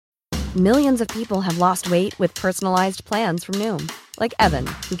Millions of people have lost weight with personalized plans from Noom. Like Evan,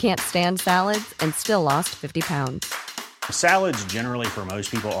 who can't stand salads and still lost 50 pounds. Salads generally for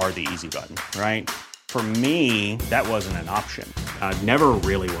most people are the easy button, right? For me, that wasn't an option. I never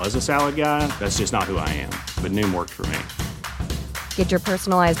really was a salad guy. That's just not who I am. But Noom worked for me. Get your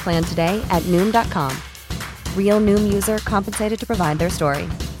personalized plan today at Noom.com. Real Noom user compensated to provide their story.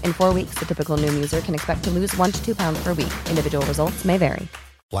 In 4 weeks, the typical Noom user can expect to lose 1 to 2 pounds per week. Individual results may vary.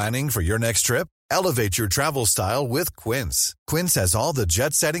 Planning for your next trip? Elevate your travel style with Quince. Quince has all the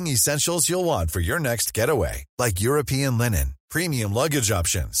jet-setting essentials you'll want for your next getaway, like European linen, premium luggage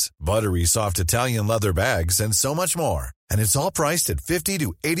options, buttery soft Italian leather bags, and so much more. And it's all priced at 50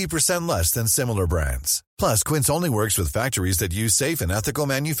 to 80% less than similar brands. Plus, Quince only works with factories that use safe and ethical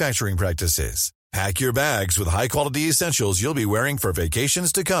manufacturing practices. Pack your bags with high-quality essentials you'll be wearing for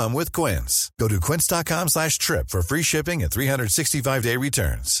vacations to come with Quince. Go to quince.com/trip for free shipping and 365-day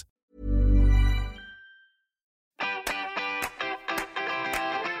returns.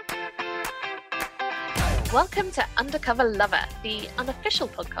 Welcome to Undercover Lover, the unofficial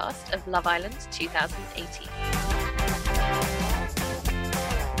podcast of Love Island 2018.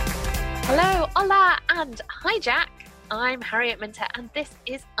 Hello, hola, and hi, Jack. I'm Harriet Minter, and this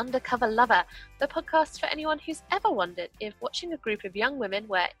is Undercover Lover, the podcast for anyone who's ever wondered if watching a group of young women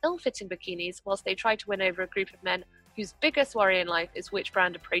wear ill-fitting bikinis whilst they try to win over a group of men whose biggest worry in life is which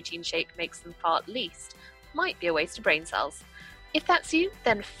brand of protein shake makes them fart least might be a waste of brain cells. If that's you,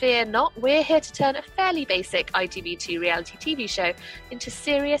 then fear not, we're here to turn a fairly basic ITV2 reality TV show into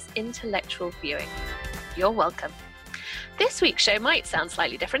serious intellectual viewing. You're welcome. This week's show might sound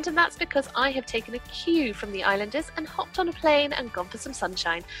slightly different, and that's because I have taken a cue from the Islanders and hopped on a plane and gone for some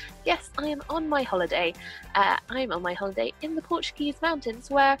sunshine. Yes, I am on my holiday. I'm on my holiday in the Portuguese mountains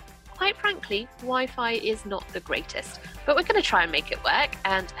where, quite frankly, Wi-Fi is not the greatest. But we're going to try and make it work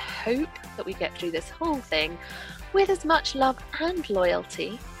and hope that we get through this whole thing with as much love and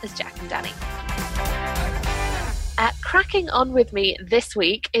loyalty as Jack and Danny. Cracking on with me this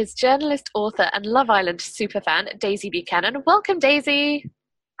week is journalist, author, and Love Island superfan Daisy Buchanan. Welcome, Daisy.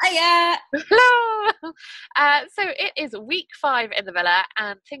 Hiya. Hello. So it is week 5 in the villa,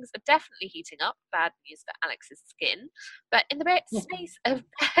 and things are definitely heating up. Bad news for Alex's skin. But in the space of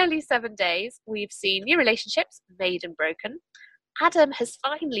barely 7 days, we've seen new relationships made and broken. Adam has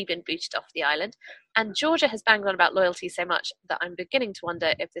finally been booted off the island, and Georgia has banged on about loyalty so much that I'm beginning to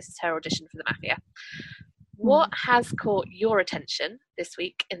wonder if this is her audition for the Mafia. What has caught your attention this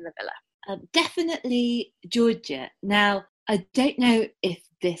week in the villa? Definitely Georgia. Now, I don't know if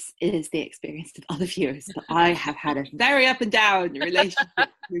this is the experience of other viewers, but I have had a very up and down relationship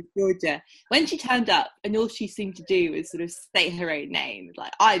with Georgia. When she turned up, and all she seemed to do was sort of state her own name,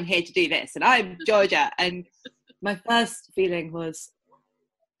 like, I'm here to do this, and I'm Georgia. And my first feeling was,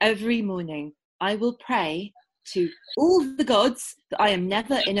 every morning I will pray to all the gods that I am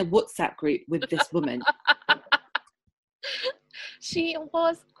never in a WhatsApp group with this woman. She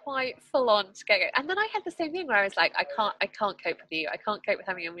was quite full on to get it. And then I had the same thing where I was like, I can't cope with you. I can't cope with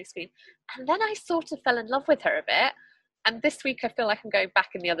having you on my screen. And then I sort of fell in love with her a bit. And this week I feel like I'm going back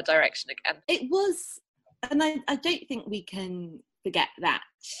in the other direction again. It was, and I don't think we can forget that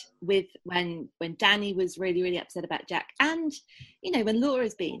with when Danny was really, really upset about Jack. And, you know, when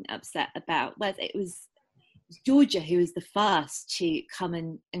Laura's been upset about, well, it was Georgia who was the first to come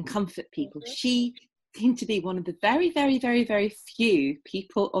and comfort people. Mm-hmm. She seemed to be one of the very, very, very, very few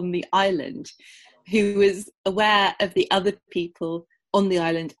people on the island who was aware of the other people on the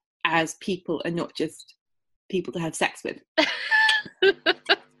island as people and not just people to have sex with.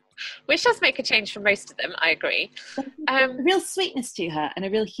 Which does make a change for most of them, I agree. A real sweetness to her and a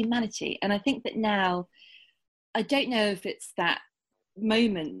real humanity. And I think that now, I don't know if it's that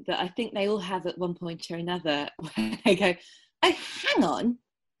moment that I think they all have at one point or another where they go, oh, hang on,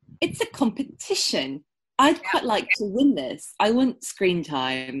 it's a competition. I'd quite like to win this. I want screen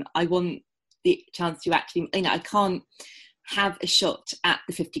time. I want the chance to actually, you know, I can't have a shot at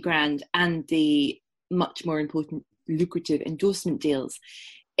the 50 grand and the much more important lucrative endorsement deals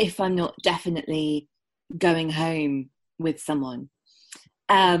if I'm not definitely going home with someone.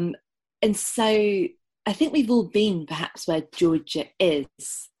 And so I think we've all been perhaps where Georgia is,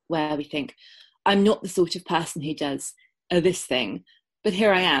 where we think, I'm not the sort of person who does this thing, but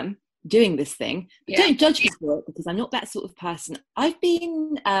here I am doing this thing. But don't judge me for it, because I'm not that sort of person. I've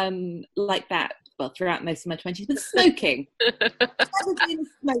been like that, well, throughout most of my 20s, but smoking. I've never been a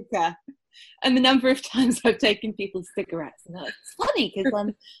smoker. And the number of times I've taken people's cigarettes. And it's funny,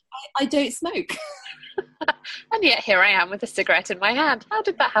 because I don't smoke. And yet here I am with a cigarette in my hand. How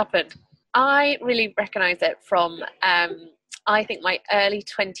did that happen? I really recognise it from I think, my early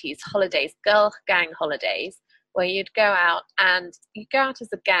 20s holidays, girl gang holidays, where you'd go out as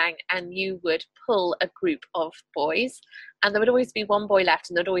a gang and you would pull a group of boys, and there would always be one boy left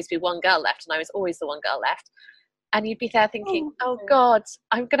and there'd always be one girl left, and I was always the one girl left. And you'd be there thinking, oh God,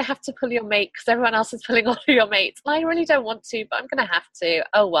 I'm going to have to pull your mate because everyone else is pulling all of your mates. I really don't want to, but I'm going to have to.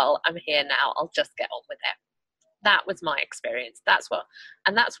 Oh, well, I'm here now. I'll just get on with it. That was my experience. That's what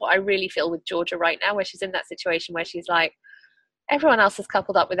I really feel with Georgia right now, where she's in that situation where she's like, everyone else is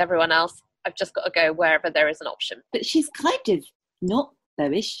coupled up with everyone else. I've just got to go wherever there is an option. But she's kind of not,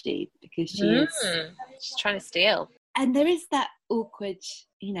 though, is she? Because she's trying to steal. And there is that awkward,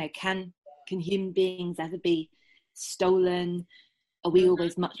 can human beings ever be stolen? Are we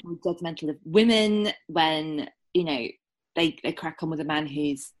always much more judgmental of women when, they crack on with a man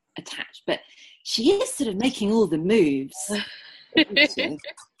who's attached? But she is sort of making all the moves.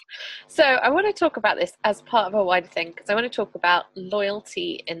 So I want to talk about this as part of a wider thing, because I want to talk about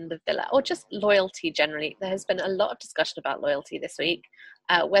loyalty in the villa, or just loyalty generally. There has been a lot of discussion about loyalty this week,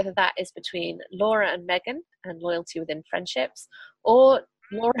 whether that is between Laura and Meghan and loyalty within friendships, or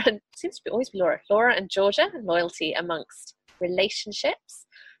Laura and Georgia and loyalty amongst relationships.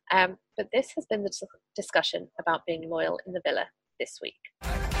 But this has been the discussion about being loyal in the villa this week.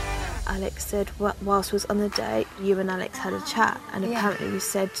 Alex said whilst was on the date, you and Alex had a chat, and apparently you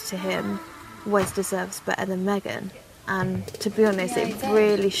said to him, Wes deserves better than Meghan. And to be honest, it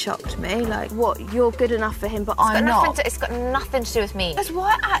really shocked me. Like, what, you're good enough for him, but I'm not? It's got nothing to do with me. Because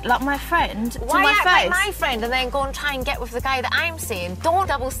why act like my friend to my face? Why act like my friend and then go and try and get with the guy that I'm seeing? Don't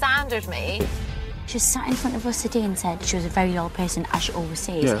double standard me. She sat in front of us today and said she was a very loyal person, as she always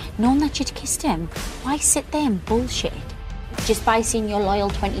says. Yeah. Knowing that she'd kissed him, why sit there and bullshit? Just by saying you're loyal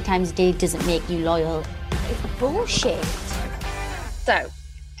 20 times a day doesn't make you loyal. It's bullshit. So,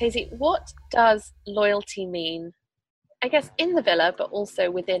 Daisy, what does loyalty mean, I guess, in the villa, but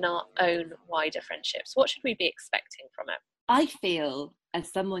also within our own wider friendships? What should we be expecting from it? I feel,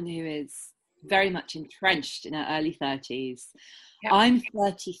 as someone who is very much entrenched in her early 30s, yep. I'm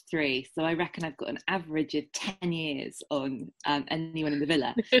 33, so I reckon I've got an average of 10 years on anyone in the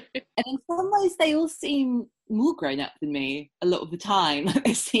villa. And in some ways, they all seem more grown up than me a lot of the time.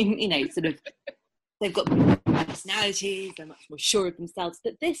 They seem, sort of, they've got personalities, they're much more sure of themselves.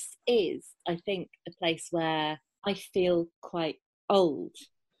 But this is, I think, a place where I feel quite old.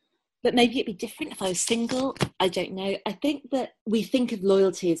 But maybe it'd be different if I was single. I don't know. I think that we think of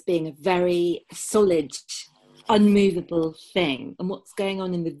loyalty as being a very solid, unmovable thing. And what's going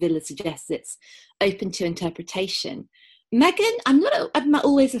on in the villa suggests it's open to interpretation. Meghan, I'm not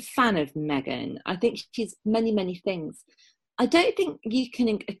always a fan of Meghan. I think she's many, many things. I don't think you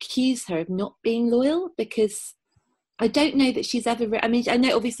can accuse her of not being loyal, because I don't know that she's ever... I mean, I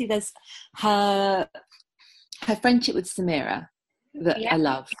know obviously there's her friendship with Samira that I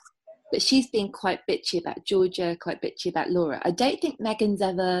love, but she's been quite bitchy about Georgia, quite bitchy about Laura. I don't think Meghan's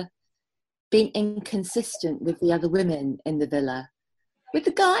ever been inconsistent with the other women in the villa. With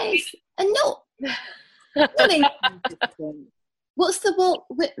the guys, and not inconsistent. What's the Walt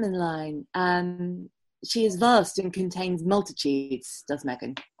Whitman line? She is vast and contains multitudes, does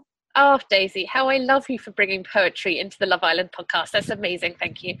Meghan. Oh, Daisy, how I love you for bringing poetry into the Love Island podcast. That's amazing,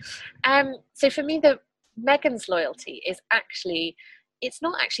 thank you. So for me, Meghan's loyalty is actually, it's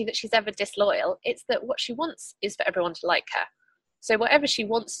not actually that she's ever disloyal, it's that what she wants is for everyone to like her. So whatever she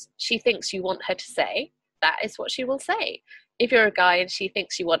wants, she thinks you want her to say, that is what she will say. If you're a guy and she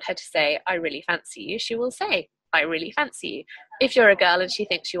thinks you want her to say, I really fancy you, she will say, I really fancy you. If you're a girl and she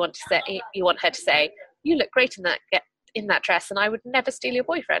thinks you want her to say, you look great in that dress and I would never steal your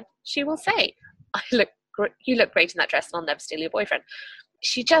boyfriend, she will say, you look great in that dress and I'll never steal your boyfriend.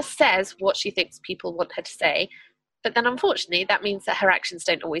 She just says what she thinks people want her to say, but then unfortunately that means that her actions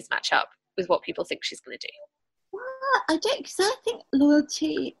don't always match up with what people think she's going to do. Well, I don't, because I think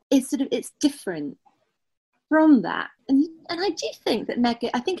loyalty is it's different from that. And I do think that Meghan,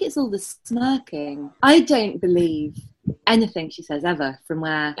 I think it's all the smirking. I don't believe anything she says ever from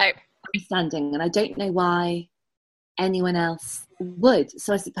where I'm standing, and I don't know why anyone else would.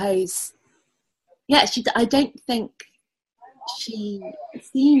 So I suppose, I don't think she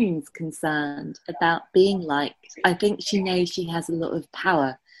seems concerned about being liked. I think she knows she has a lot of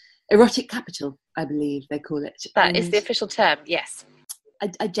power. Erotic capital, I believe they call it. That is the official term, yes.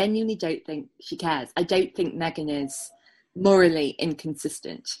 I genuinely don't think she cares. I don't think Meghan is morally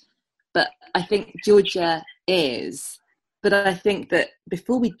inconsistent. But I think Georgia is. But I think that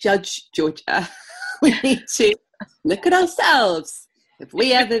before we judge Georgia, we need to look at ourselves. If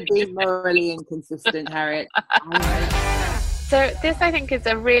we ever be morally inconsistent, Harriet. So this, I think, is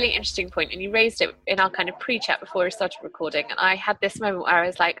a really interesting point, and you raised it in our kind of pre-chat before we started recording, and I had this moment where I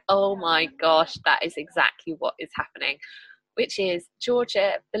was like, oh my gosh, that is exactly what is happening, which is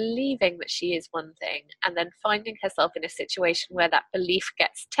Georgia believing that she is one thing and then finding herself in a situation where that belief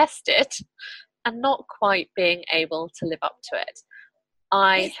gets tested and not quite being able to live up to it.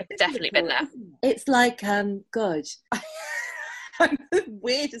 I have definitely been there. It's like, God, I'm the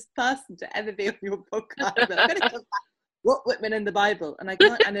weirdest person to ever be on your podcast. I'm going to come back. What women in the Bible? And I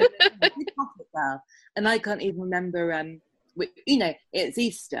can't, and I can't even remember, it's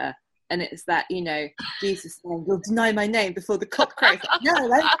Easter, and it's that, Jesus saying, you'll deny my name before the cock crows. No, I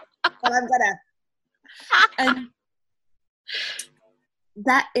won't. Well, I'm gonna. And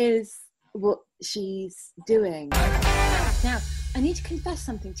that is what she's doing. Now, I need to confess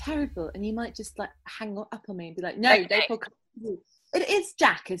something terrible, and you might just like hang up on me and be like, no, don't podcast. It is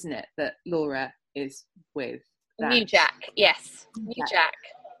Jack, isn't it, that Laura is with? New Jack, yes. New Jack.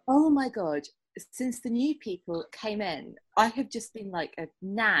 Oh my God. Since the new people came in, I have just been like a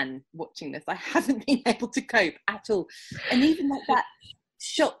nan watching this. I haven't been able to cope at all. And even like that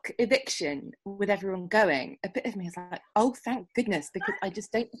shock eviction with everyone going, a bit of me is like, oh, thank goodness, because I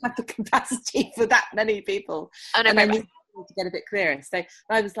just don't have the capacity for that many people. Oh, no, and I need to get a bit clearer. So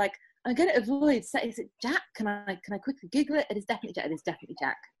I was like, I'm going to avoid, is it Jack? Can I quickly Google it? It is definitely Jack. It is definitely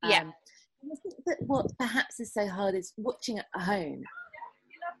Jack. Yeah. I think that what perhaps is so hard is watching at home.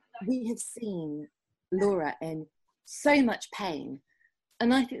 We have seen Laura in so much pain,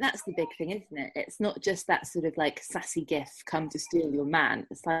 and I think that's the big thing, isn't it? It's not just that sort of like sassy gif, come to steal your man.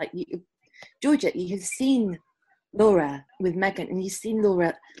 It's like, Georgia, you have seen Laura with Megan, and you've seen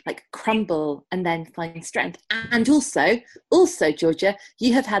Laura like crumble and then find strength. And also, Georgia,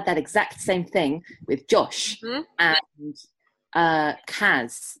 you have had that exact same thing with Josh and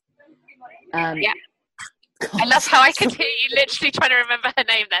Kaz. Yeah. God. I love how I could hear you literally trying to remember her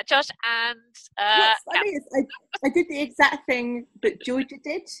name there. Josh and what's funny is I did the exact thing that Georgia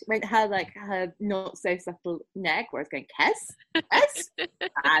did, made her like her not so subtle neg, where I was going, Kaz.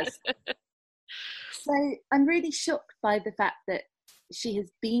 So I'm really shocked by the fact that she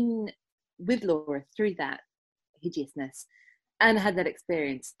has been with Laura through that hideousness and had that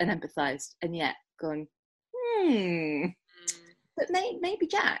experience and empathised, and yet gone, but maybe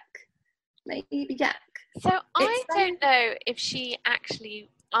Jack. Maybe Jack. So I don't know if she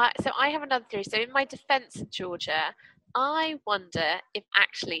actually... so I have another theory. So in my defence of Georgia, I wonder if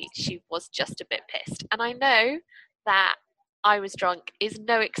actually she was just a bit pissed. And I know that I was drunk is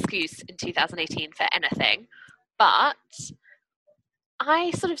no excuse in 2018 for anything. But I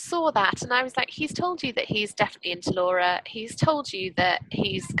sort of saw that and I was like, he's told you that he's definitely into Laura. He's told you that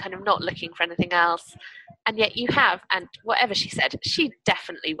he's kind of not looking for anything else. And yet you have, and whatever she said, she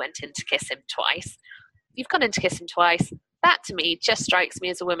definitely went in to kiss him twice. You've gone in to kiss him twice. That to me just strikes me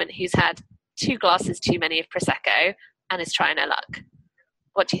as a woman who's had 2 glasses too many of Prosecco and is trying her luck.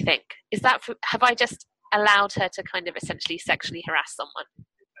 What do you think? Have I just allowed her to kind of essentially sexually harass someone?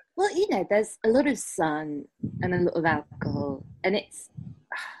 Well, there's a lot of sun and a lot of alcohol, and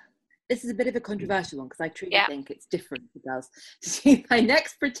this is a bit of a controversial one because I truly think it's different for girls. See, my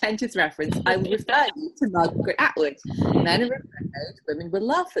next pretentious reference, I will refer you to Margaret Atwood. Men are afraid, women will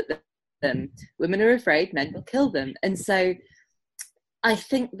laugh at them. Women are afraid, men will kill them. And so I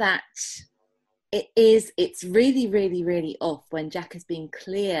think that it's really, really, really off when Jack has been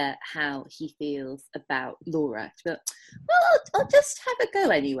clear how he feels about Laura. To be like, well, I'll just have a go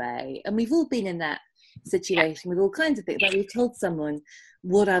anyway. And we've all been in that situation with all kinds of things. Like we've told someone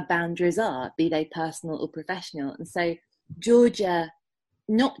what our boundaries are, be they personal or professional. And so Georgia,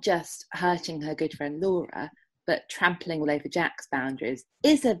 not just hurting her good friend Laura, but trampling all over Jack's boundaries,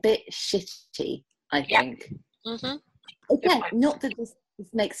 is a bit shitty, I think. Again, not that this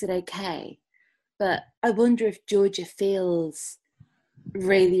makes it okay, but I wonder if Georgia feels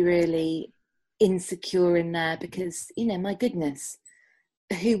really, really insecure in there because, my goodness,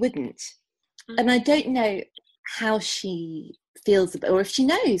 who wouldn't? And I don't know how she feels about, or if she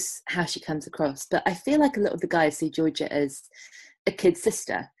knows how she comes across, but I feel like a lot of the guys see Georgia as a kid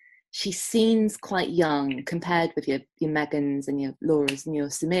sister. She seems quite young compared with your Megans and your Lauras and your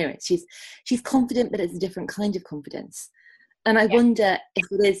Samiras. She's confident, but it's a different kind of confidence. And I wonder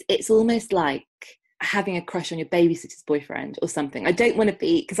if it's almost like having a crush on your babysitter's boyfriend or something. I don't want to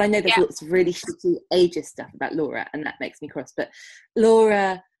be, because I know there's lots of really shitty ageist stuff about Laura, and that makes me cross. But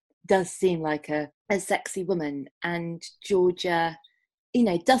Laura does seem like a sexy woman, and Georgia,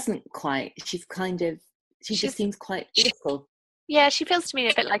 doesn't quite. She just seems quite little. Yeah, she feels to me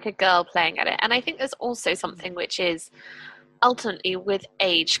a bit like a girl playing at it. And I think there's also something which is ultimately with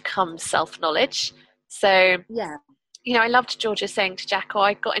age comes self-knowledge. So you know, I loved Georgia saying to Jack,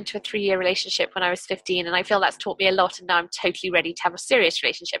 I got into a 3-year relationship when I was 15 and I feel that's taught me a lot and now I'm totally ready to have a serious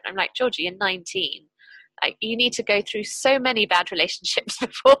relationship. And I'm like, Georgia, you're 19. Like, you need to go through so many bad relationships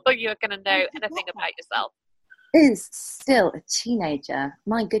before you're going to know anything about yourself. Is still a teenager.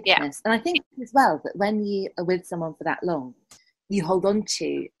 My goodness. Yeah. And I think as well that when you are with someone for that long, you hold on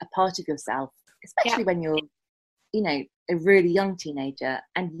to a part of yourself, especially when you're, you know, a really young teenager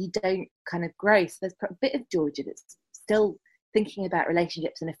and you don't kind of grow. So there's a bit of Georgia that's still thinking about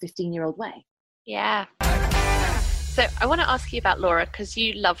relationships in a 15-year-old way. Yeah. So I want to ask you about Laura, because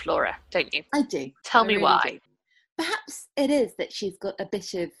you love Laura, don't you? I do. Tell me really why. Do. Perhaps it is that she's got a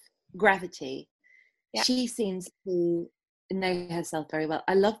bit of gravity. Yeah. She seems to know herself very well.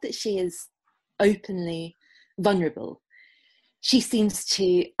 I love that she is openly vulnerable. She seems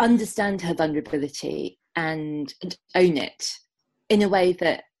to understand her vulnerability and own it in a way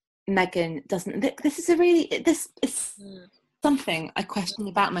that Meghan doesn't. This is something I question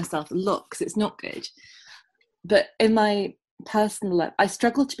about myself a lot because it's not good. But in my personal life, I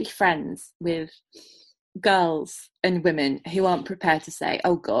struggle to be friends with girls and women who aren't prepared to say,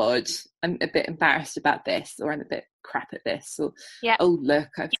 oh God, I'm a bit embarrassed about this, or I'm a bit crap at this, or oh look,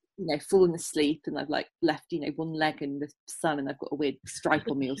 I've fallen asleep and I've like left one leg in the sun and I've got a weird stripe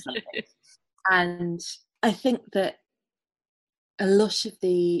on me or something. And I think that a lot of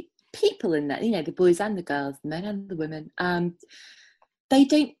the people in that, the boys and the girls, the men and the women, they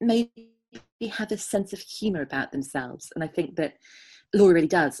don't maybe have a sense of humour about themselves. And I think that Laura really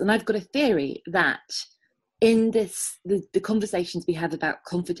does. And I've got a theory that in the conversations we have about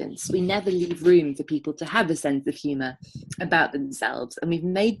confidence, we never leave room for people to have a sense of humour about themselves. And we've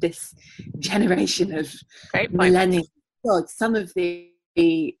made this generation of millennials. God, some of the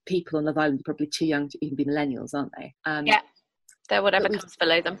people on Love Island are probably too young to even be millennials, aren't they? They're whatever comes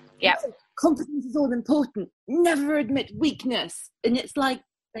below them. Yeah. Confidence is all important. Never admit weakness. And it's like,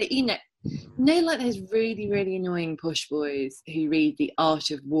 like those really, really annoying posh boys who read The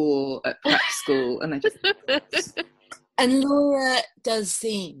Art of War at prep school, and they just and Laura does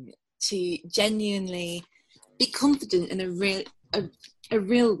seem to genuinely be confident in a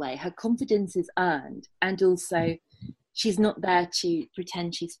real way. Her confidence is earned, and also she's not there to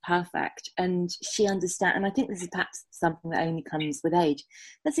pretend she's perfect, and she understands. And I think this is perhaps something that only comes with age.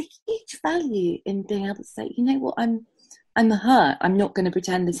 There's a huge value in being able to say, you know what, I'm hurt. I'm not going to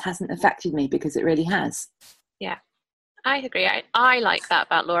pretend this hasn't affected me, because it really has. Yeah, I agree. I like that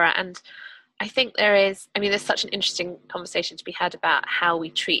about Laura. And I think there's such an interesting conversation to be had about how we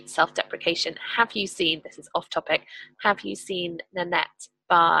treat self-deprecation. Have you seen, this is off topic, have you seen Nanette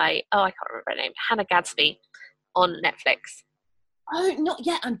by, I can't remember her name, Hannah Gadsby on Netflix? Oh, not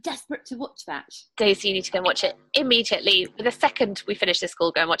yet. I'm desperate to watch that. Daisy, you need to go and watch it immediately. The second we finish this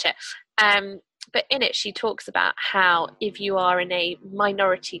call, go and watch it. But in it, she talks about how if you are in a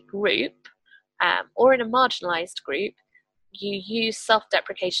minority group or in a marginalised group, you use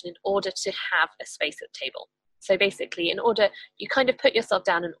self-deprecation in order to have a space at the table. So basically, you kind of put yourself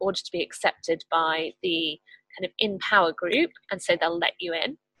down in order to be accepted by the kind of in-power group, and so they'll let you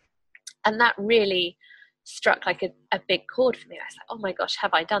in. And that really struck like a big chord for me. I was like, oh my gosh,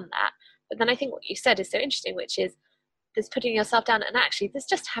 have I done that? But then I think what you said is so interesting, which is there's putting yourself down, and actually there's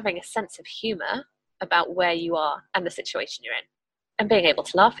just having a sense of humour about where you are and the situation you're in, and being able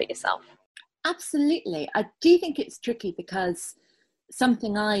to laugh at yourself. Absolutely. I do think it's tricky, because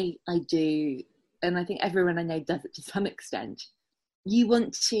something I do, and I think everyone I know does it to some extent, you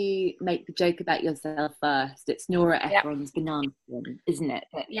want to make the joke about yourself first. It's Nora Ephron's banana skin, isn't it?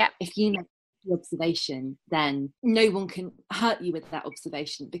 But if you make the observation, then no one can hurt you with that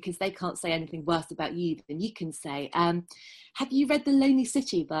observation, because they can't say anything worse about you than you can say. Have you read The Lonely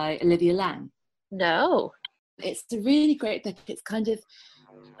City by Olivia Laing? No. It's a really great book. It's kind of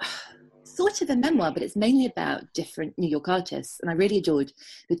sort of a memoir, but it's mainly about different New York artists. And I really adored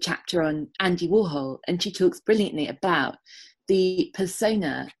the chapter on Andy Warhol, and she talks brilliantly about the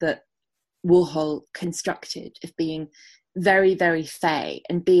persona that Warhol constructed of being very, very fey,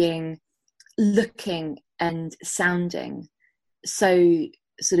 and being looking and sounding so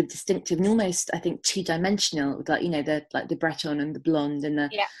sort of distinctive and almost, I think, two-dimensional, with the Breton and the blonde and the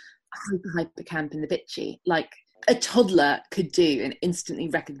hyper camp and the bitchy. Like a toddler could do an instantly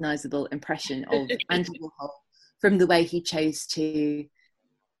recognizable impression of Andy Warhol from the way he chose to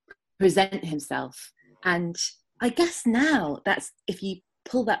present himself. And I guess now that's, if you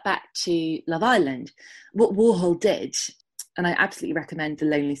pull that back to Love Island, what Warhol did. And I absolutely recommend The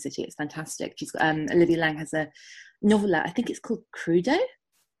Lonely City. It's fantastic. She's got, Olivia Laing has a novel out, I think it's called Crudo.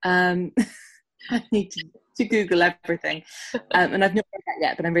 I need to to Google everything. And I've not read that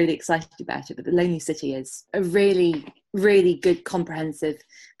yet, but I'm really excited about it. But The Lonely City is a really, really good, comprehensive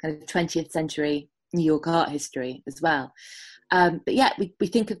kind of 20th century New York art history as well. But yeah, we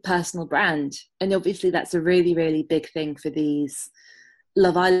think of personal brand, and obviously that's a really, really big thing for these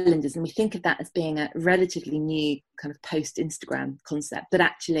Love Islanders, and we think of that as being a relatively new kind of post-Instagram concept. But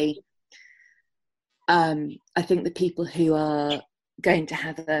actually, I think the people who are going to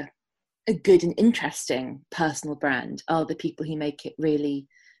have a good and interesting personal brand are the people who make it really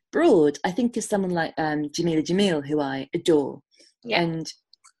broad. I think of someone like Jameela Jamil, who I adore. Yeah. And,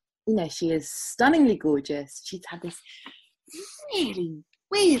 you know, she is stunningly gorgeous. She's had this really,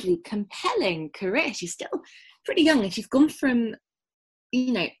 really compelling career. She's still pretty young, and she's gone from,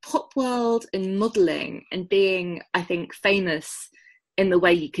 you know, pop world and modelling and being, I think, famous in the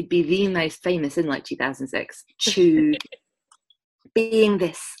way you could be the most famous in like 2006 to being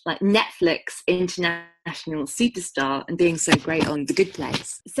this like Netflix international superstar and being so great on The Good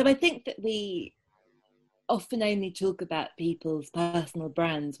Place. So I think that we often only talk about people's personal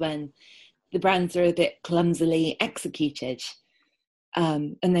brands when the brands are a bit clumsily executed,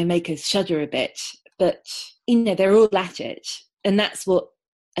 and they make us shudder a bit. But, you know, they're all at it. And that's what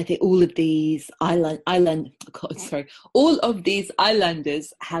I think all of these all of these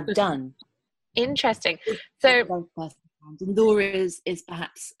islanders have done. Interesting. So and Laura's is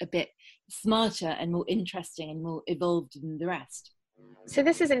perhaps a bit smarter and more interesting and more evolved than the rest. So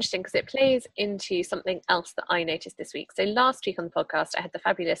this is interesting because it plays into something else that I noticed this week. So last week on the podcast, I had the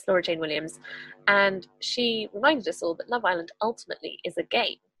fabulous Laura Jane Williams, and she reminded us all that Love Island ultimately is a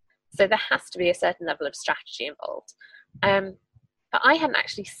game. So there has to be a certain level of strategy involved. But I hadn't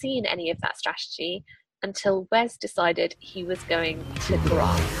actually seen any of that strategy until Wes decided he was going to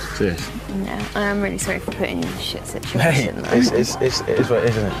graft. Serious? No, I'm really sorry for putting you in a shit situation. Hey, it is what it is,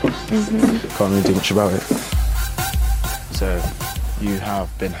 isn't it? Mm-hmm. Can't really do much about it. So, you have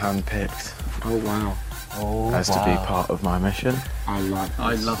been handpicked. Oh wow! To be part of my mission. I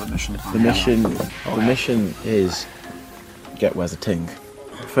love a mission. The mission is get Wes a ting.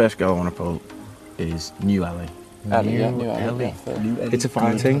 First girl I want to pull is New Ellie. Ellie. It's a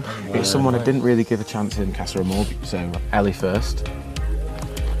fine thing. It's someone I didn't really give a chance in Casa Amor, so Ellie first.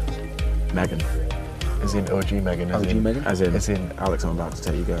 Megan. As in OG Megan. Megan? As in Alex, I'm about to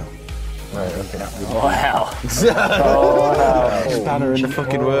take you girl. Right, okay. Wow. Spanner in the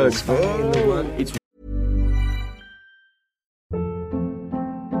fucking works. It's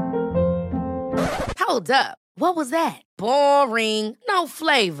Hold up. What was that? Boring. No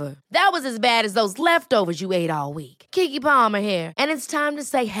flavor. That was as bad as those leftovers you ate all week. Keke Palmer here, and it's time to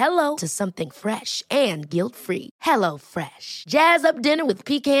say hello to something fresh and guilt-free. Hello Fresh. Jazz up dinner with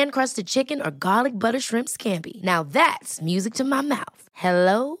pecan-crusted chicken or garlic butter shrimp scampi. Now that's music to my mouth.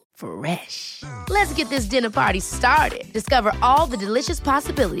 Hello Fresh. Let's get this dinner party started. Discover all the delicious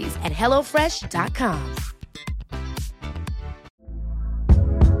possibilities at HelloFresh.com.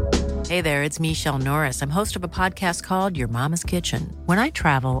 Hey there, it's Michelle Norris. I'm host of a podcast called Your Mama's Kitchen. When I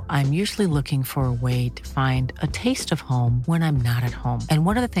travel, I'm usually looking for a way to find a taste of home when I'm not at home. And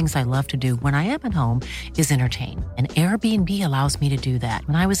one of the things I love to do when I am at home is entertain. And Airbnb allows me to do that.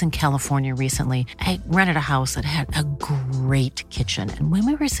 When I was in California recently, I rented a house that had a great kitchen. And when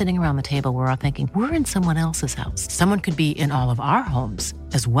we were sitting around the table, we're all thinking, we're in someone else's house. Someone could be in all of our homes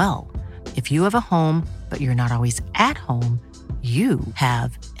as well. If you have a home, but you're not always at home, you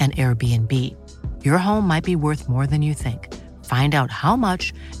have an Airbnb. Your home might be worth more than you think. Find out how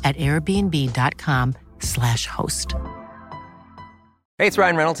much at airbnb.com/host. Hey, it's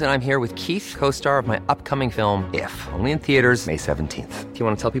Ryan Reynolds, and I'm here with Keith, co-star of my upcoming film, If, only in theaters May 17th. Do you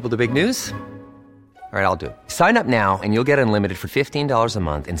want to tell people the big news? All right, I'll do it. Sign up now and you'll get unlimited for $15 a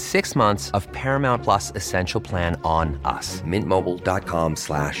month and 6 months of Paramount Plus Essential Plan on us.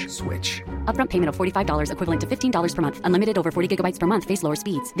 MintMobile.com/switch. Upfront payment of $45 equivalent to $15 per month. Unlimited over 40 gigabytes per month. Face lower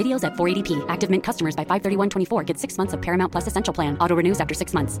speeds. Videos at 480p. Active Mint customers by 531.24 get 6 months of Paramount Plus Essential Plan. Auto renews after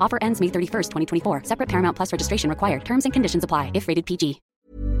 6 months. Offer ends May 31st, 2024. Separate Paramount Plus registration required. Terms and conditions apply if rated PG.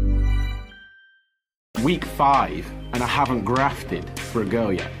 Week 5, and I haven't grafted for a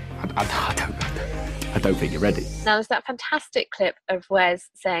girl yet. I don't think you're ready. Now there's that fantastic clip of Wes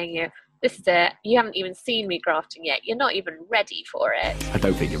saying, this is it, you haven't even seen me grafting yet, you're not even ready for it. I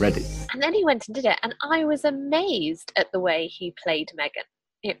don't think you're ready. And then he went and did it, and I was amazed at the way he played Megan.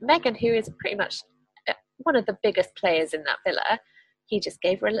 Megan, who is pretty much one of the biggest players in that villa, he just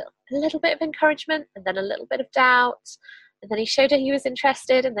gave her a little bit of encouragement, and then a little bit of doubt, and then he showed her he was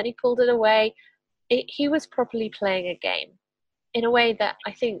interested, and then he pulled it away. He was properly playing a game in a way that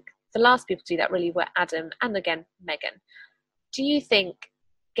I think the last people to do that really were Adam and, again, Megan. Do you think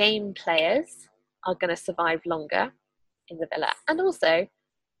game players are going to survive longer in the villa, and also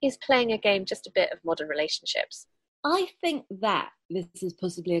is playing a game just a bit of modern relationships. I think that this is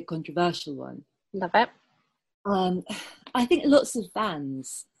possibly a controversial one. Love it. I think lots of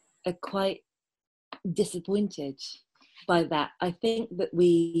fans are quite disappointed by that. I think that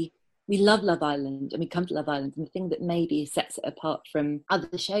we love Love Island and we come to Love Island, and the thing that maybe sets it apart from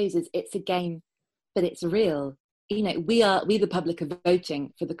other shows is it's a game, but it's real. You know, we the public are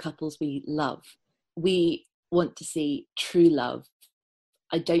voting for the couples we love. We want to see true love.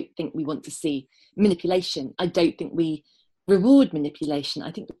 I don't think we want to see manipulation. I don't think we reward manipulation.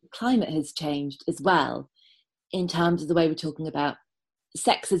 I think the climate has changed as well in terms of the way we're talking about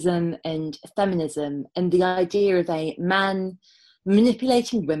sexism and feminism, and the idea of a man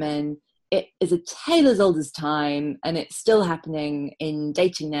manipulating women. It is a tale as old as time, and it's still happening in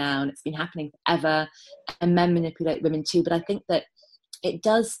dating now, and it's been happening forever, and men manipulate women too. But I think that it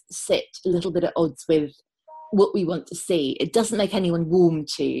does sit a little bit at odds with what we want to see. It doesn't make anyone warm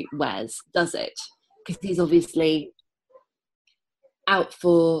to Wes, does it? Because he's obviously out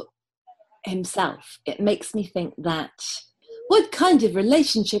for himself. It makes me think that what kind of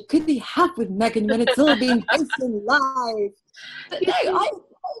relationship could he have with Meghan when it's all being posted live? But no,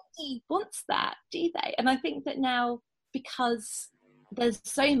 nobody wants that, do they? And I think that now, because there's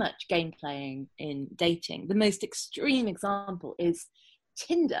so much game playing in dating, the most extreme example is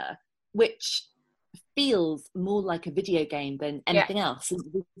Tinder, which feels more like a video game than anything else. And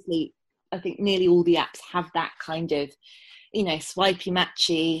obviously, I think nearly all the apps have that kind of, you know, swipey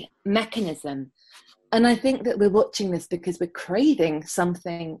matchy mechanism. And I think that we're watching this because we're craving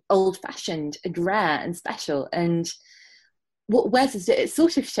something old-fashioned and rare and special. And what Wes is, it's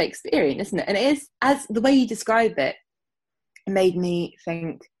sort of Shakespearean, isn't it? And it is, as the way you describe it, made me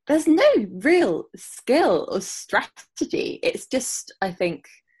think there's no real skill or strategy. It's just, I think,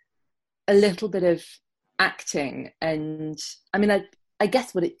 a little bit of acting. And I mean, I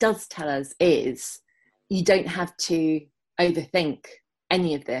guess what it does tell us is you don't have to overthink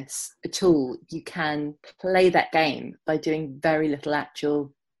any of this at all. You can play that game by doing very little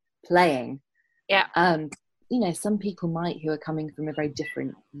actual playing. Yeah. You know, some people might, who are coming from a very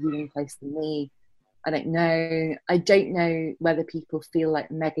different viewing place than me, I don't know. I don't know whether people feel like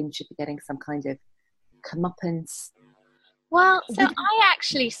Meghan should be getting some kind of comeuppance. Well, so I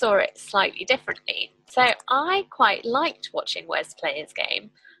actually saw it slightly differently. So I quite liked watching Wes play his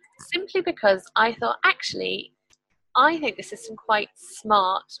game, simply because I thought, actually, I think this is some quite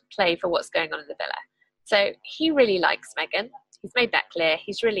smart play for what's going on in the villa. So he really likes Meghan. He's made that clear.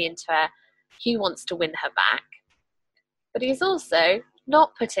 He's really into her. He wants to win her back. But he's also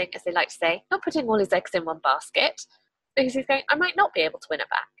not putting, as they like to say, not putting all his eggs in one basket, because he's going, I might not be able to win her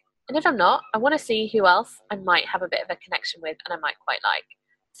back. And if I'm not, I want to see who else I might have a bit of a connection with and I might quite like.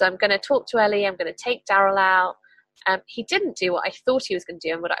 So I'm going to talk to Ellie. I'm going to take Daryl out. He didn't do what I thought he was going to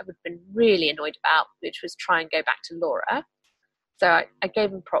do and what I would have been really annoyed about, which was try and go back to Laura. So I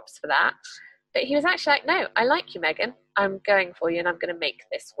gave him props for that. But he was actually like, no, I like you, Meghan. I'm going for you and I'm going to make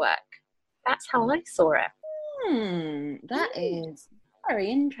this work. That's how I saw it. That is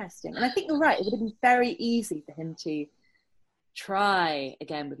very interesting. And I think you're right. It would have been very easy for him to try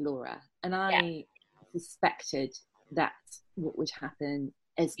again with Laura. And I suspected that's what would happen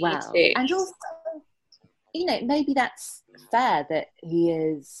as well. And also, you know, maybe that's fair that he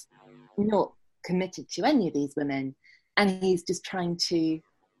is not committed to any of these women and he's just trying to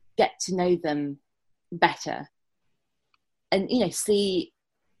get to know them better and, you know, see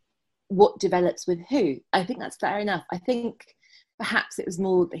what develops with who. I think that's fair enough. I think perhaps it was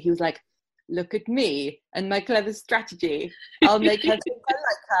more that he was like, look at me and my clever strategy. I'll make her think I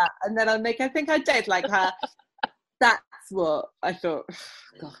like her and then I'll make her think I don't like her. That's what I thought.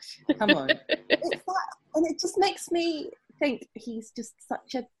 Gosh, come on. It's that, and it just makes me think he's just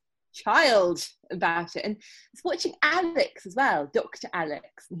such a child about it. And it's watching Alex as well, Dr.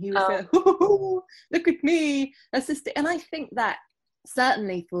 Alex, and he was like, oh, look at me, assistant. And I think that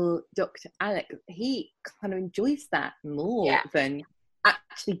certainly for Dr. Alex, he kind of enjoys that more than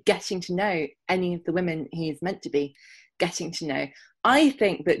actually getting to know any of the women he's meant to be getting to know. I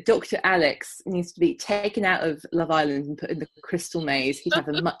think that Dr. Alex needs to be taken out of Love Island and put in the Crystal Maze. He'd have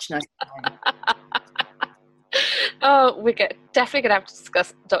a much nicer time. We're definitely going to have to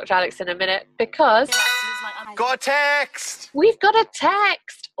discuss Dr. Alex in a minute because got a text. We've got a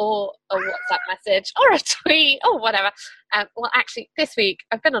text or a WhatsApp message or a tweet or whatever. Well, actually, this week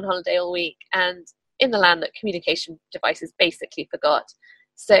I've been on holiday all week and in the land that communication devices basically forgot.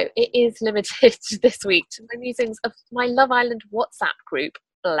 So it is limited this week to my musings of my Love Island WhatsApp group,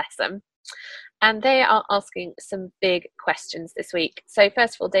 bless them. And they are asking some big questions this week. So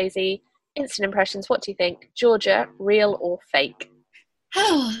first of all, Daisy, Instant impressions, what do you think? Georgia, real or fake?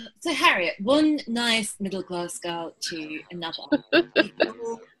 Oh, so Harriet, one nice middle-class girl to another.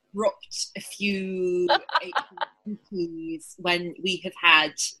 People dropped a few keys when we have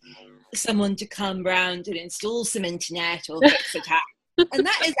had someone to come round and install some internet or fix a tap. And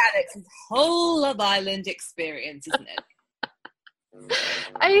that is Alex's whole Love Island experience, isn't it?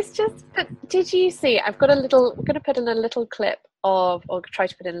 Did you see, we're going to put in a little clip or try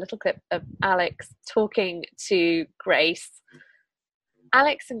to put in a little clip of Alex talking to Grace.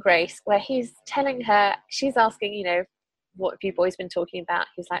 Alex and Grace, where he's telling her, she's asking, you know, what have you boys been talking about?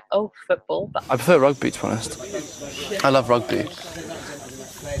 He's like, oh, football. But I prefer rugby, to be honest. I love rugby.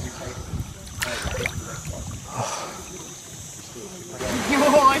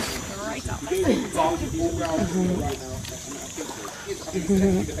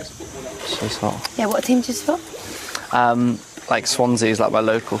 So smart. Yeah, what team do you support? Like Swansea is like my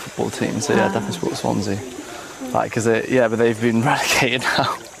local football team, so yeah, definitely support Swansea. Like, but they've been relegated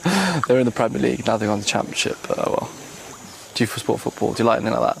now. They're in the Premier League now. They're on the Championship. But oh well. Do you support football? Do you like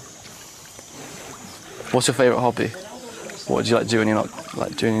anything like that? What's your favourite hobby? What do you like doing when you're not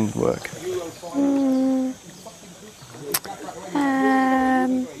like doing work?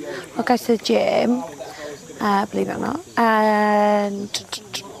 I'll go to the gym, believe it or not, and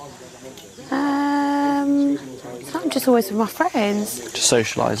I'm just always with my friends. Just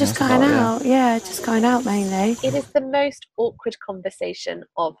socialising. Just going out, just going out mainly. it is the most awkward conversation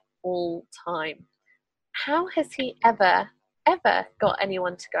of all time. How has he ever got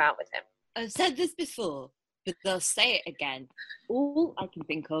anyone to go out with him? I've said this before, but they'll say it again. All I can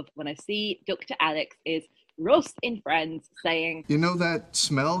think of when I see Dr. Alex is Ross in Friends saying, "You know that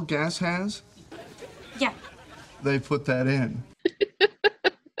smell gas has? Yeah. They put that in."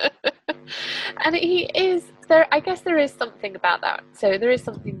 And he is there. I guess there is something about that. So there is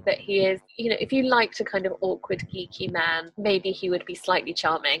something that he is. You know, if you liked a kind of awkward, geeky man, maybe he would be slightly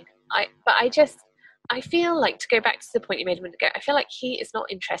charming. I feel like, to go back to the point you made a minute ago, I feel like he is not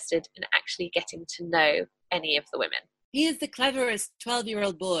interested in actually getting to know any of the women. he is the cleverest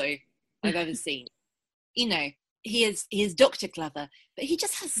 12-year-old boy I've ever seen. You know, he is Dr. Clever, but he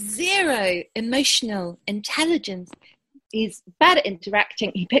just has zero emotional intelligence. He's bad at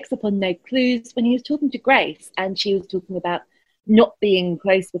interacting. He picks up on no clues. When he was talking to Grace and she was talking about not being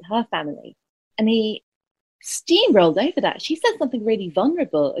close with her family, and he steamrolled over that. She said something really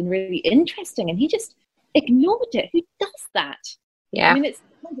vulnerable and really interesting, and he just ignored it. Who does that? Yeah. I mean, it's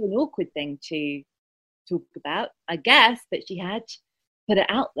kind of an awkward thing to talk about, I guess, but she had put it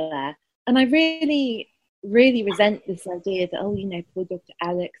out there. And I really, really resent this idea that, oh, you know, poor Dr.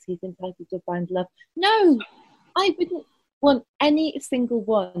 Alex, he's entitled to find love. No, I wouldn't want any single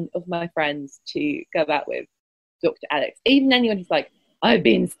one of my friends to go out with Dr. Alex. Even anyone who's like, I've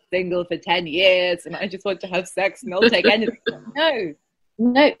been single for 10 years and I just want to have sex and I'll take anything.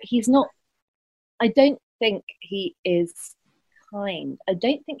 No, he's not. I don't think he is kind. I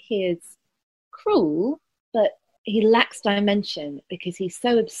don't think he is cruel, but he lacks dimension because he's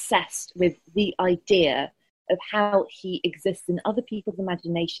so obsessed with the idea of how he exists in other people's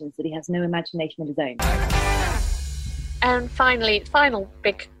imaginations that he has no imagination of his own. And finally, final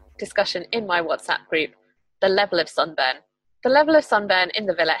big discussion in my WhatsApp group, the level of sunburn. The level of sunburn in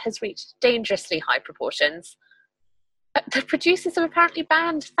the villa has reached dangerously high proportions. The producers have apparently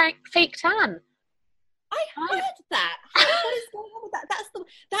banned fake tan. I heard that. What is going on with that?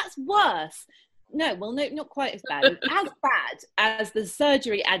 That's worse. No, not quite as bad. As bad as the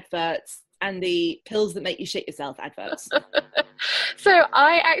surgery adverts and the pills that make you shit yourself adverts. So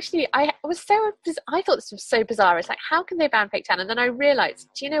I thought this was so bizarre. It's like, how can they ban fake tan? And then I realised,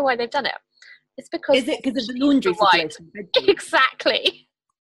 do you know why they've done it? It's because... Is it because of the laundry situation? Exactly.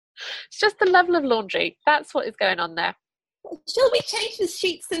 It's just the level of laundry. That's what is going on there. Shall we change the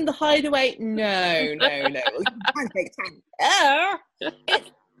sheets in the hideaway? No.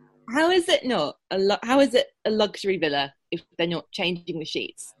 How is it not? How is it a luxury villa if they're not changing the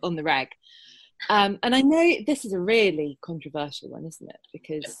sheets on the rag? And I know this is a really controversial one, isn't it?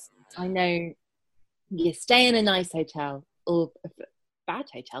 Because I know you stay in a nice hotel or a bad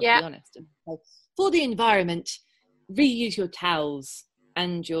hotel, to be honest. For the environment, reuse your towels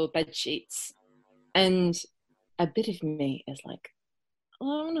and your bed sheets. And a bit of me is like,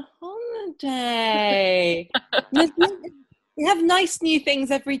 on holiday. We have nice new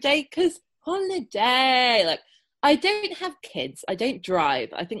things every day because holiday. Like, I don't have kids. I don't drive.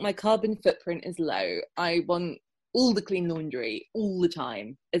 I think my carbon footprint is low. I want all the clean laundry all the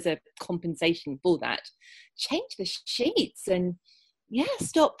time as a compensation for that. Change the sheets and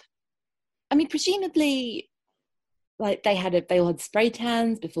stop. I mean, presumably like they all had spray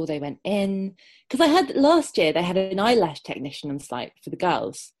tans before they went in. Because I heard last year they had an eyelash technician on site for the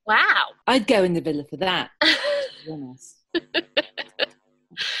girls. Wow. I'd go in the villa for that. To be honest.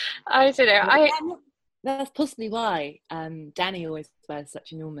 I don't know. That's possibly why Danny always wears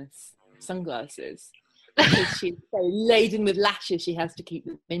such enormous sunglasses. Because she's so laden with lashes, she has to keep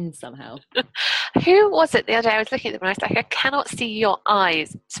them in somehow. Who was it the other day? I was looking at them and I was like, I cannot see your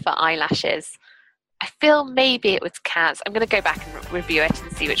eyes for eyelashes. I feel maybe it was Kaz. I'm going to go back and review it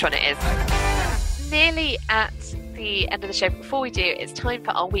and see which one it is. Nearly at the end of the show, before we do, it's time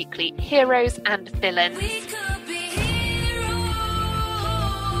for our weekly Heroes and Villains.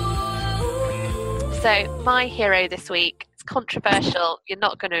 So my hero this week, it's controversial. You're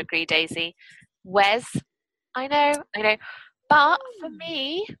not going to agree, Daisy. Wes. I know. But for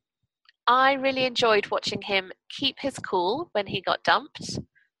me, I really enjoyed watching him keep his cool when he got dumped,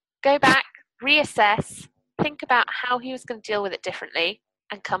 go back, reassess, think about how he was going to deal with it differently,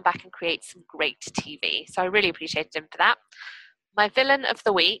 and come back and create some great TV. So I really appreciated him for that. My villain of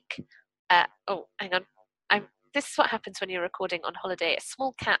the week, hang on. This is what happens when you're recording on holiday. A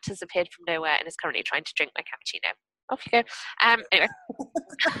small cat has appeared from nowhere and is currently trying to drink my cappuccino. Off you go. Anyway.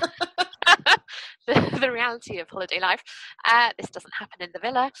 The reality of holiday life. This doesn't happen in the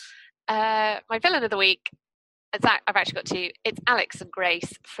villa. My villain of the week, I've actually got two. It's Alex and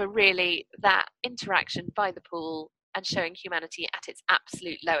Grace for really that interaction by the pool and showing humanity at its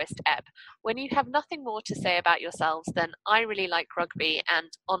absolute lowest ebb. When you have nothing more to say about yourselves than I really like rugby and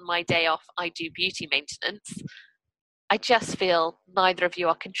on my day off I do beauty maintenance, I just feel neither of you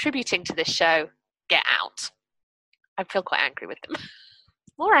are contributing to this show. Get out. I feel quite angry with them.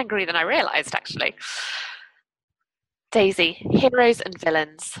 More angry than I realised, actually. Daisy, heroes and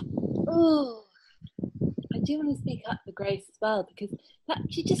villains. Oh, I do want to speak up for Grace as well, because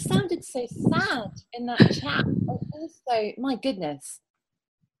she just sounded so sad in that chat. And also, my goodness,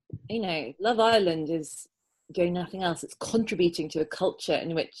 Love Island is doing nothing else. It's contributing to a culture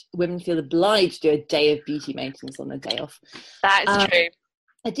in which women feel obliged to do a day of beauty maintenance on their day off. That is true.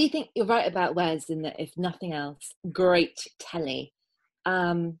 I do think you're right about Wes in that, if nothing else, great telly.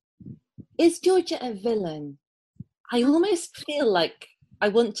 Is Georgia a villain? I almost feel like I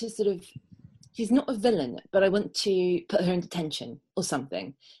want to she's not a villain, but I want to put her in detention or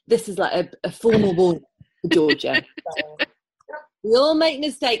something. This is like a formal warning for Georgia. So, we all make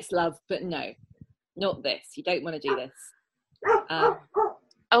mistakes, love, but no, not this. You don't want to do this.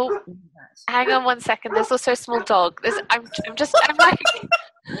 Hang on 1 second. There's also a small dog.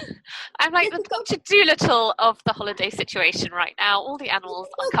 I'm like the Dr. Dolittle of the holiday situation right now. All the animals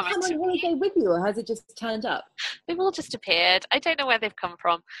are coming to me. On holiday with you, or has it just turned up? They've all just appeared. I don't know where they've come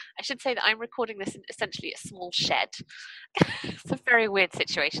from. I should say that I'm recording this in essentially a small shed. It's a very weird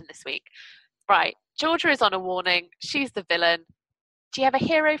situation this week. Right, Georgia is on a warning. She's the villain. Do you have a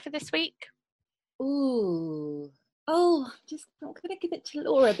hero for this week? Ooh. Oh, I'm going to give it to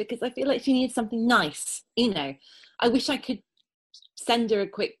Laura because I feel like she needs something nice. I wish I could send her a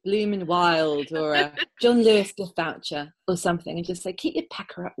quick Bloom and Wild or a John Lewis gift voucher or something and just say, keep your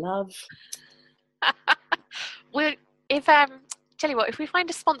pecker up, love. Well, tell you what, if we find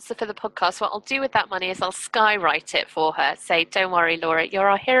a sponsor for the podcast, what I'll do with that money is I'll skywrite it for her. Say, don't worry, Laura, you're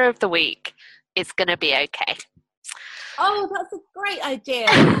our hero of the week. It's going to be okay. Oh, that's a great idea.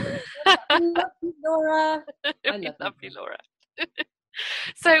 I love you, Laura. I love you, Laura.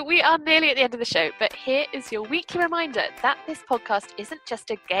 So we are nearly at the end of the show, but here is your weekly reminder that this podcast isn't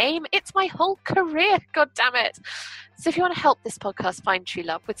just a game, it's my whole career, god damn it. So if you want to help this podcast find true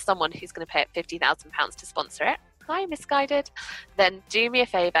love with someone who's going to pay it £50,000 to sponsor it, hi Misguided, then do me a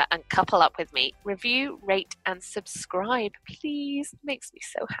favour and couple up with me. Review, rate and subscribe, please. It makes me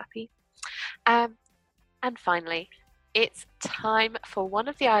so happy. And finally, it's time for one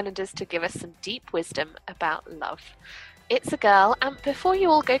of the islanders to give us some deep wisdom about love. It's a girl, and before you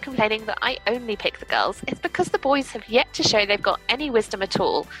all go complaining that I only pick the girls, it's because the boys have yet to show they've got any wisdom at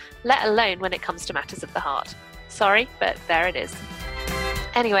all, let alone when it comes to matters of the heart. Sorry, but there it is.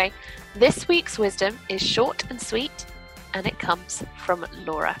 Anyway, this week's wisdom is short and sweet, and it comes from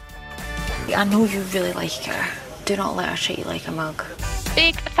Laura. I know you really like her. Do not let her treat you like a mug.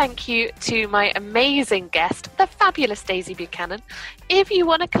 Big thank you to my amazing guest, the fabulous Daisy Buchanan. If you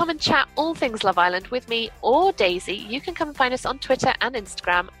want to come and chat all things Love Island with me or Daisy, you can come and find us on Twitter and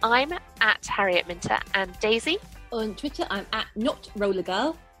Instagram. I'm at Harriet Minter, and Daisy? On Twitter, I'm at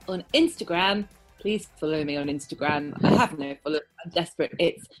NotRollerGirl. On Instagram, please follow me on Instagram. I have no follow. I'm desperate.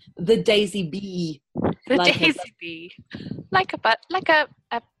 It's the Daisy B. The Daisy B. Like a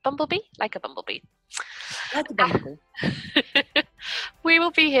bumblebee? Like a bumblebee. Like a bumblebee. We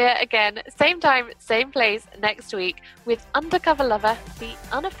will be here again, same time, same place next week with Undercover Lover, the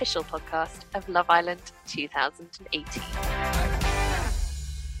unofficial podcast of Love Island 2018.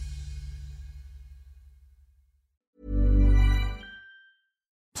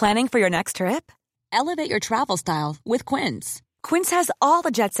 Planning for your next trip? Elevate your travel style with Quince. Quince has all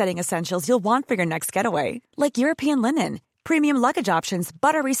the jet-setting essentials you'll want for your next getaway, like European linen, premium luggage options,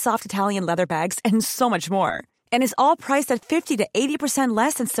 buttery soft Italian leather bags, and so much more. And is all priced at 50 to 80%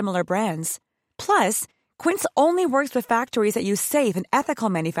 less than similar brands. Plus, Quince only works with factories that use safe and ethical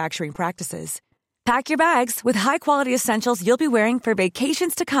manufacturing practices. Pack your bags with high-quality essentials you'll be wearing for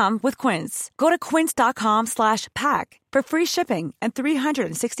vacations to come with Quince. Go to quince.com/pack for free shipping and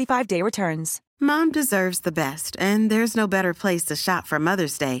 365-day returns. Mom deserves the best, and there's no better place to shop for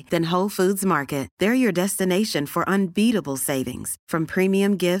Mother's Day than Whole Foods Market. They're your destination for unbeatable savings, from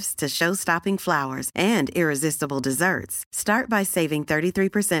premium gifts to show-stopping flowers and irresistible desserts. Start by saving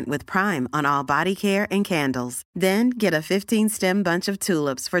 33% with Prime on all body care and candles. Then get a 15-stem bunch of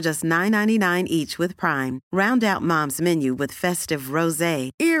tulips for just $9.99 each with Prime. Round out Mom's menu with festive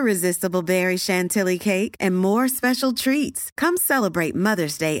rosé, irresistible berry chantilly cake, and more special treats. Come celebrate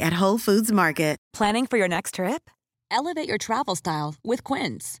Mother's Day at Whole Foods Market. Planning for your next trip? Elevate your travel style with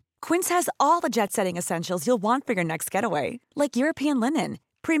Quince. Quince has all the jet-setting essentials you'll want for your next getaway, like European linen,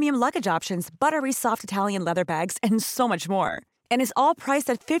 premium luggage options, buttery soft Italian leather bags, and so much more. And is all priced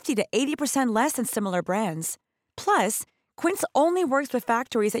at 50 to 80% less than similar brands. Plus, Quince only works with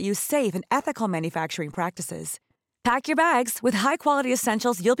factories that use safe and ethical manufacturing practices. Pack your bags with high-quality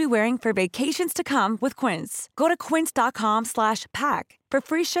essentials you'll be wearing for vacations to come with Quince. Go to quince.com/pack for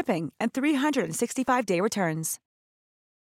free shipping and 365-day returns.